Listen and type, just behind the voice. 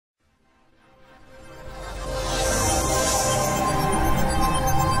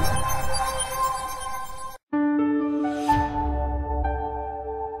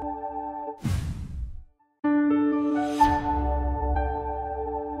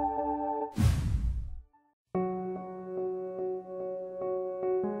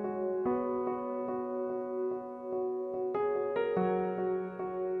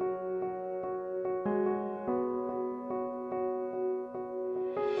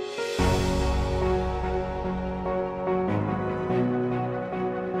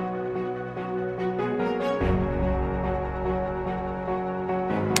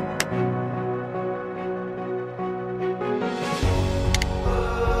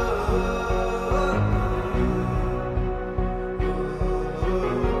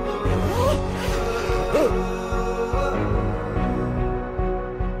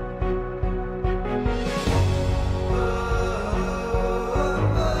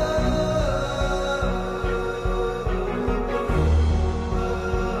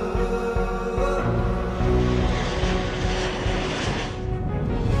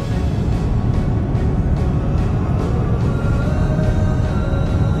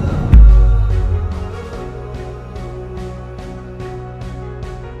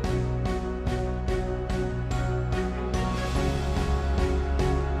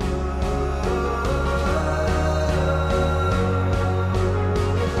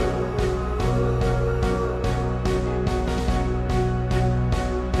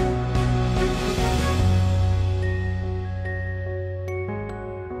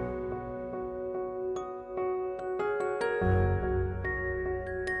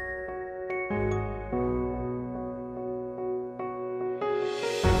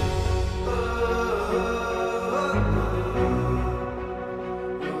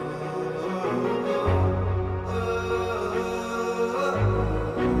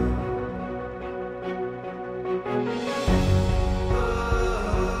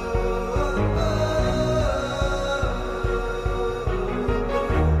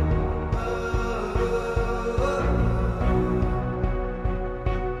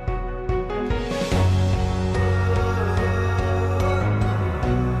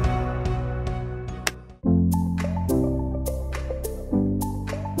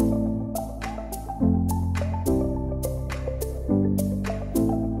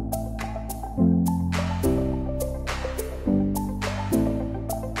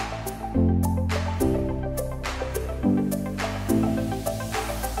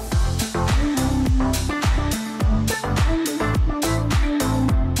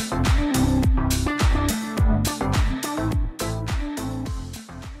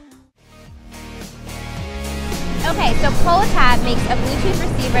So POLATAP makes a Bluetooth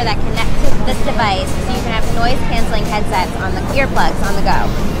receiver that connects to this device so you can have noise-canceling headsets on the earplugs on the go.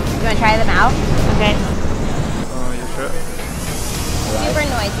 You want to try them out? Okay. Oh, you sure? Super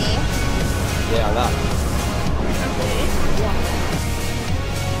noisy. Yeah, that. Okay.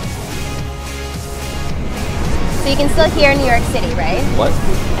 So you can still hear New York City, right? What?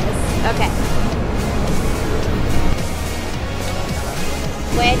 Yes. Okay.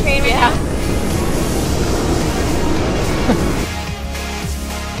 Way I train right now?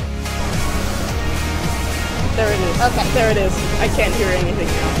 There it is. Okay. There it is. I can't hear anything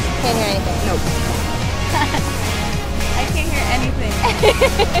now. Can't hear anything. Nope. I can't hear anything.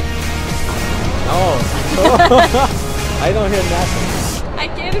 No. I don't hear nothing. I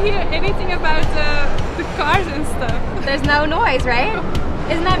can't hear anything about the cars and stuff. There's no noise, right?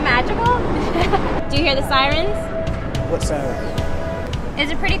 Isn't that magical? Do you hear the sirens? What siren?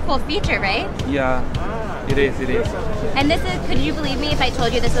 It's a pretty cool feature, right? Yeah, it is, it is. And this is, could you believe me if I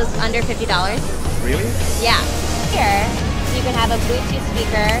told you this was under $50? Really? Yeah. Here, you can have a Bluetooth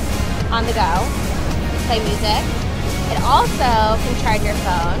speaker on the go, play music. It also can charge your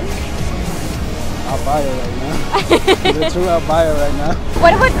phone. I'll buy it right now. It's true, I'll buy it right now.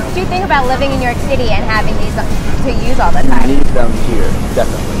 What do you think about living in New York City and having these to use all the time? Need them here,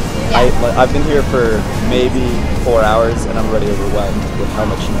 definitely. Yeah. I've been here for maybe 4 hours and I'm already overwhelmed with how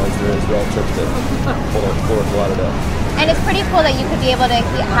much noise there is relative to Fort Lauderdale. And it's pretty cool that you could be able to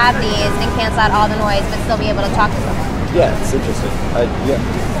have these and cancel out all the noise but still be able to talk to someone. Yeah, it's interesting. Yeah.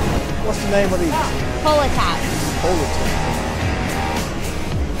 What's the name of these? POLATAP. POLATAP.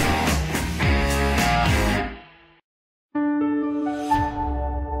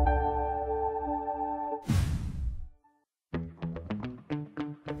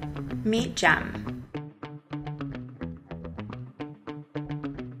 Meet Gem.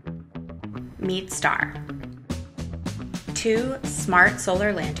 Meet Star. 2 smart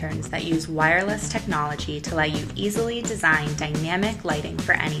solar lanterns that use wireless technology to let you easily design dynamic lighting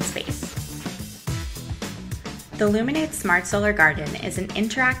for any space. The LuminAid Smart Solar Garden is an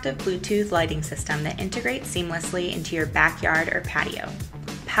interactive Bluetooth lighting system that integrates seamlessly into your backyard or patio.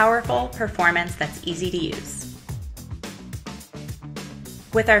 Powerful performance that's easy to use.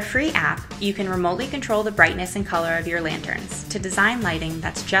 With our free app, you can remotely control the brightness and color of your lanterns to design lighting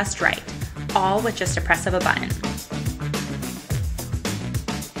that's just right, all with just a press of a button.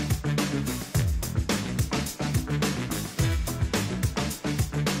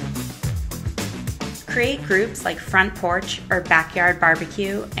 Create groups like front porch or backyard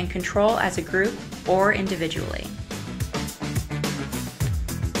barbecue and control as a group or individually.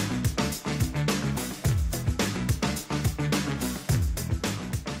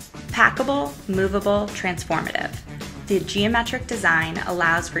 Packable, movable, transformative. The geometric design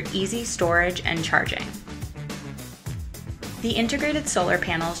allows for easy storage and charging. The integrated solar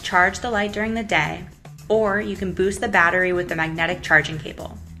panels charge the light during the day, or you can boost the battery with the magnetic charging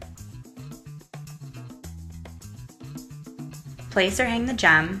cable. Place or hang the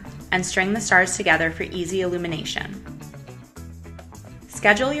gem, and string the stars together for easy illumination.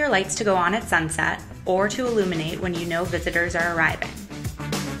 Schedule your lights to go on at sunset, or to illuminate when you know visitors are arriving.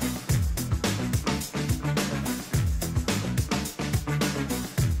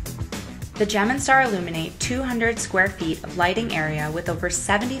 The Gem and Star illuminate 200 square feet of lighting area with over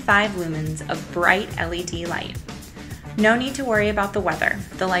 75 lumens of bright LED light. No need to worry about the weather.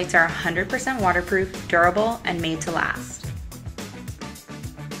 The lights are 100% waterproof, durable, and made to last.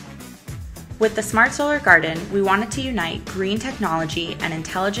 With the Smart Solar Garden, we wanted to unite green technology and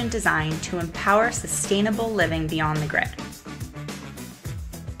intelligent design to empower sustainable living beyond the grid.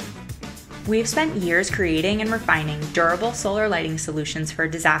 We've spent years creating and refining durable solar lighting solutions for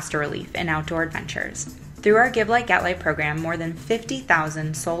disaster relief and outdoor adventures. Through our Give Light Get Light program, more than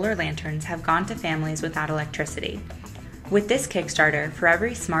 50,000 solar lanterns have gone to families without electricity. With this Kickstarter, for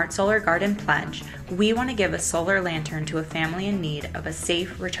every Smart Solar Garden pledge, we want to give a solar lantern to a family in need of a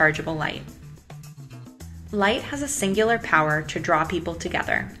safe, rechargeable light. Light has a singular power to draw people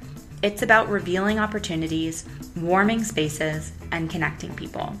together. It's about revealing opportunities, warming spaces, and connecting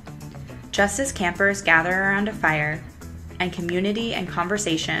people. Just as campers gather around a fire and community and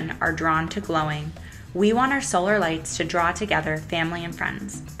conversation are drawn to glowing, we want our solar lights to draw together family and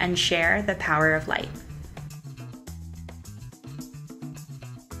friends and share the power of light.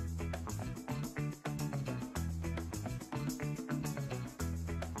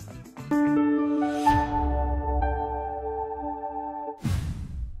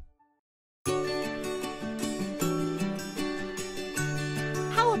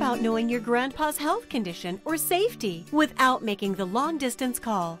 About knowing your grandpa's health condition or safety without making the long-distance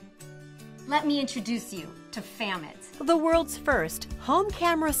call. Let me introduce you to FAMIT. the world's first home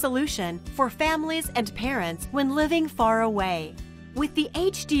camera solution for families and parents when living far away. With the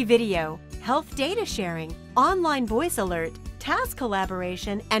HD video, health data sharing, online voice alert, task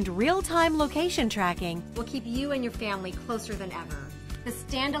collaboration, and real-time location tracking will keep you and your family closer than ever. The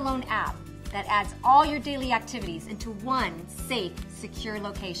standalone app that adds all your daily activities into one safe, secure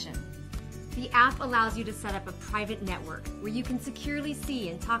location. The app allows you to set up a private network where you can securely see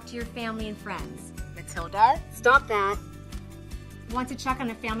and talk to your family and friends. Matilda, stop that. Want to check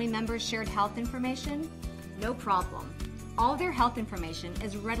on a family member's shared health information? No problem. All their health information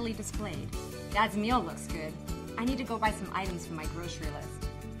is readily displayed. Dad's meal looks good. I need to go buy some items from my grocery list.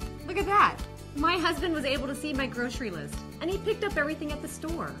 Look at that! My husband was able to see my grocery list, and he picked up everything at the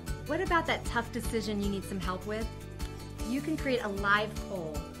store. What about that tough decision you need some help with? You can create a live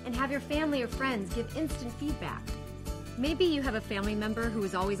poll and have your family or friends give instant feedback. Maybe you have a family member who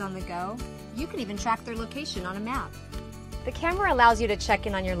is always on the go. You can even track their location on a map. The camera allows you to check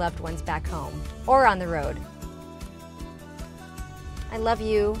in on your loved ones back home or on the road. I love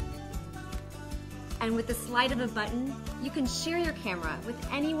you. And with the slide of a button, you can share your camera with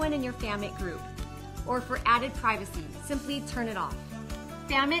anyone in your Famit group. Or for added privacy, simply turn it off.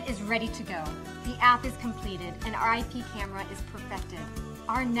 Famit is ready to go. The app is completed and our IP camera is perfected.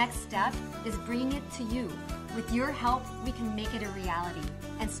 Our next step is bringing it to you. With your help, we can make it a reality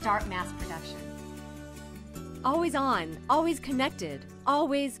and start mass production. Always on, always connected,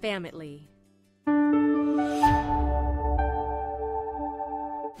 always Famitly.